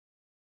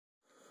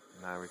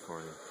Not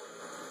recording.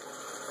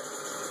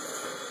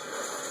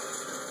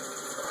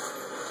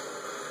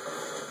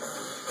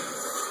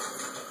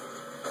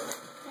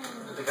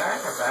 Did the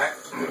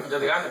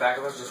guy in the back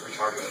of us just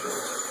recharge his shield?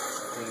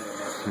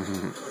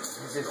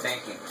 This is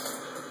banking.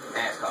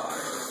 NASCAR.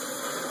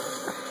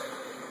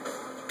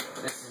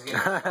 This is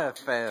getting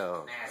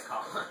fail.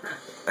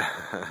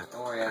 NASCAR.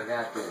 Don't worry, I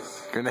got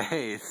this.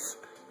 Grenades.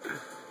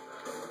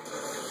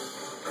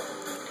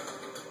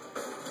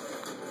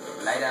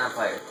 Lay down,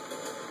 player.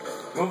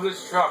 Move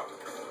this truck.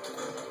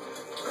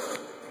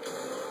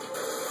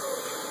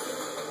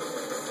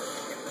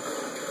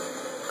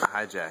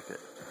 Hijack it.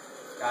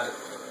 Got it.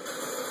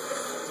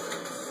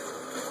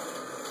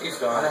 He's Why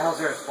the gone. hell's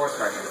there a sports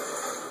car here?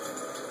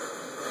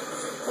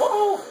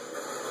 Whoa!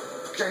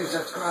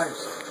 Jesus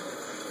Christ.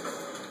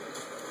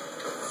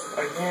 I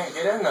can't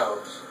get in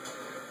those.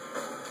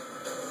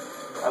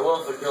 I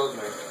will if it kills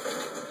me.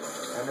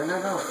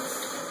 No.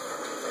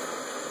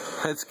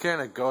 It's kind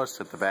of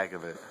ghost at the back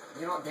of it.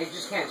 You know, they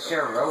just can't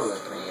share a road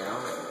with me, you know?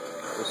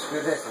 So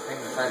screw this, I'm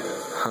taking the side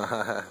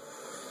road.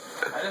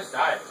 I just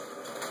died.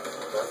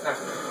 So that's not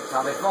good. It's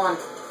how they fun.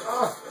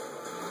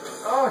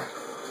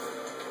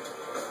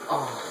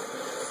 Oh.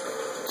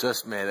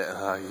 Just made it.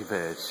 Oh, you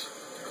bitch.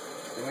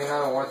 I mean,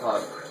 not a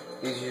warthog.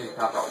 These usually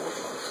pop out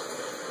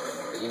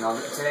warthogs. But, you know,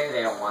 today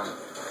they don't want it.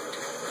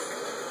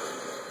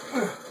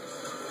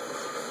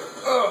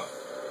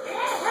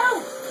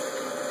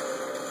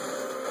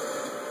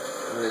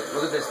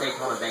 Look at this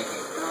Daytona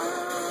banking.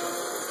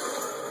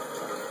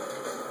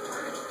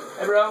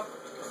 Hey, bro.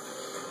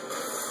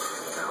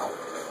 Ow.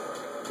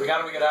 We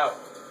gotta get out.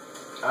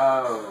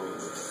 Oh.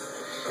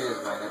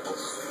 Shit, my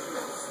nipples.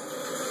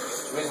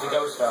 Which means the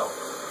ghost fell.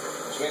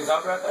 Which means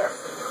up right there.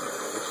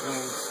 Which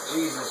means,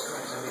 Jesus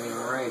Christ, I'm getting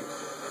raped.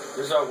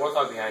 There's a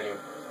warthog behind you.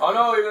 Oh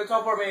no, you're gonna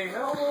teleport me.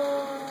 No.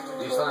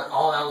 You saw that?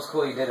 Oh, that was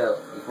cool. You did a.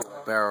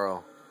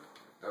 Barrel.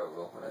 Oh,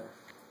 well, whatever.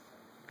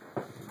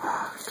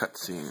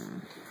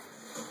 Cutscene.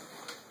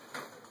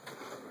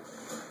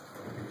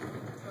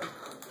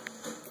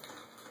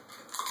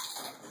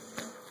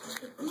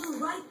 It blew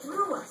right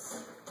through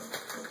us.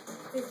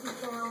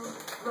 50-pound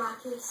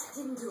rockets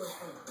didn't do a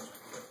thing.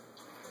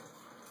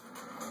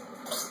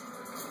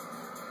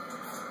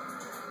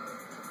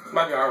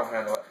 Might be Arnold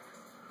handle it.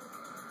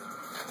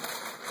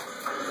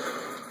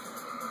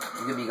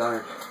 You could be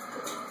gunner.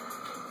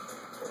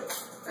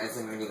 I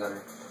think mini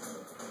gunner.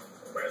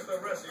 Where's the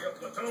rest of your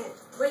platoon?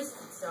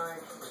 Wasted,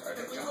 Sarge.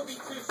 We will be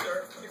too,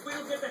 sir, if we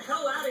don't get the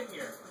hell out of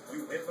here.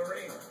 You hit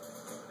Marine?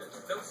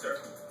 No, sir.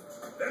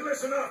 Then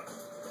listen up.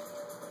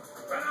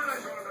 When I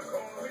joined the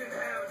Corps, we didn't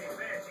have any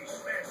fancy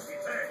schmancy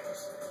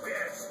tanks. We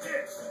had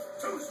sticks.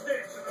 2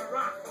 sticks in the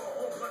rock for a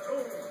whole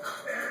platoon.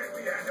 And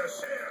we had to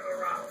share the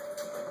rock.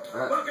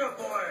 Look up,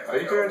 boy. Are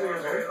you trying to You're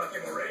get very lucky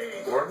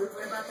Marine. Or?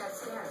 What about that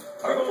scan?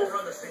 We're going to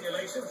run the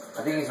simulations. I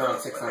think he's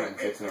around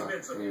 606 now.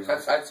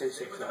 I'd say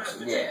 6 now.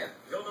 Yeah.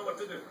 You'll know what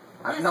to do.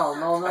 No.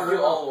 I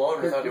feel all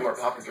alone without any more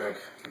pop to drink.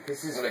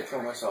 This is I'm gonna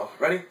kill myself.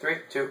 Ready?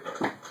 3, 2.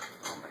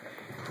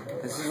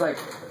 This is like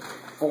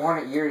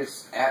 400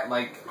 years at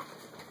like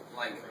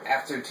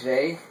after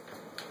today.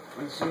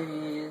 Which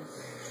is